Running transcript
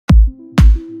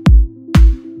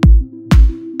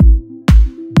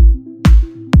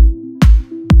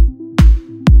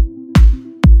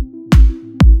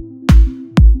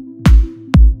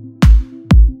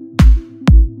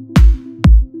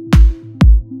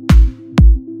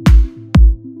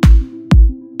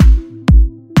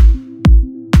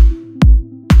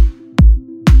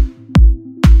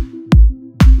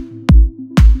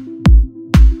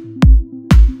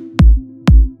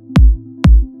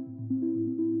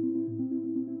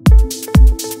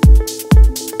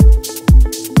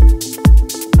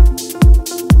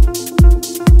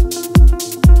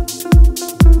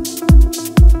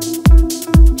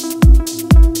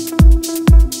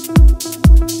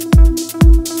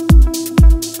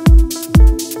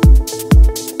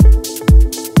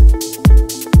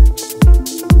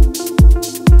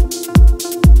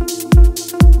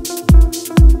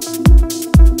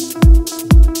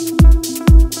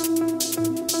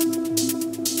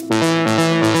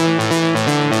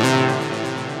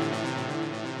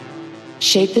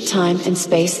shape the time and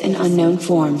space in unknown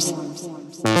forms.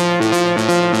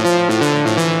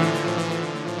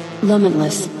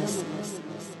 Limitless.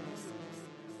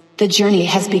 The journey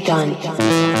has begun.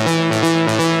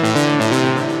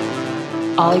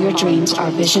 All your dreams are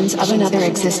visions of another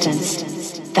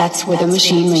existence. That's where the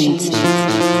machine leads.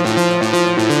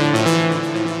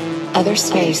 Other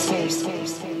space.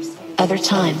 Other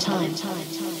time.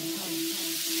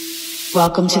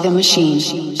 Welcome to the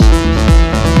machine.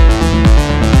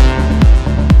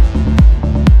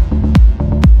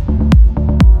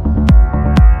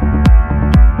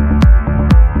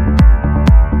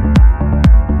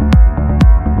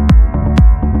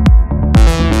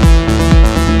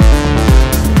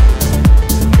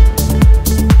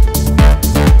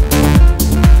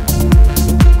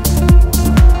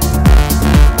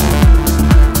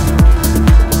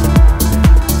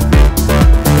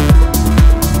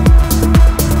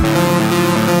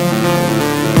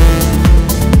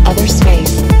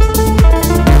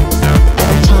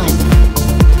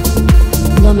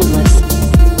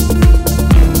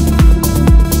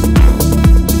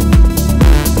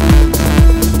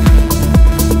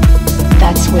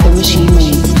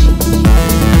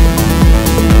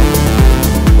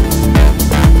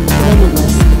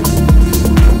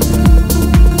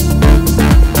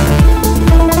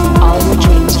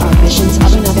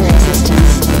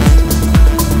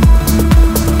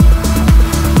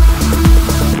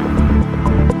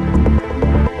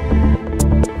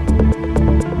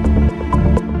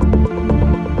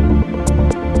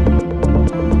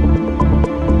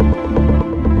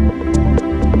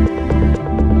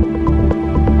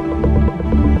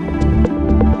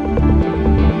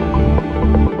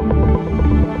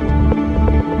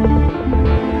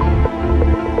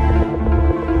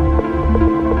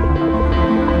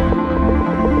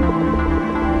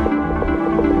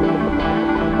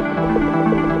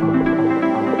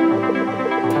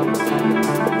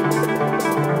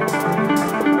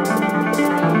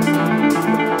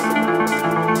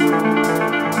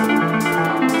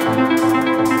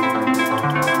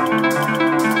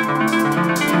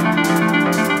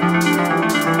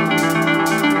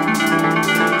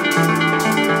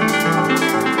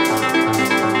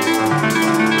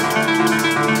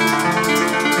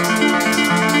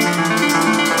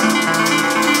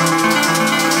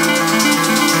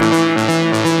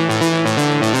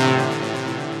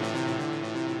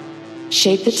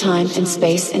 Shape the time and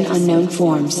space in unknown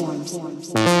forms.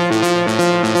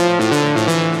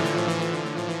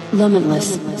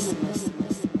 Limitless.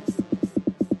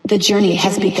 The journey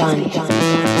has begun.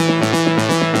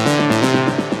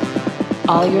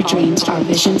 All your dreams are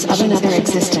visions of another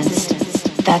existence.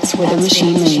 That's where the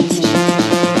machine leads.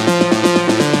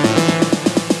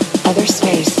 Other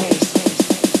space.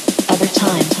 Other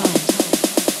time.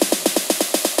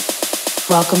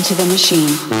 Welcome to the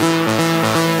machine.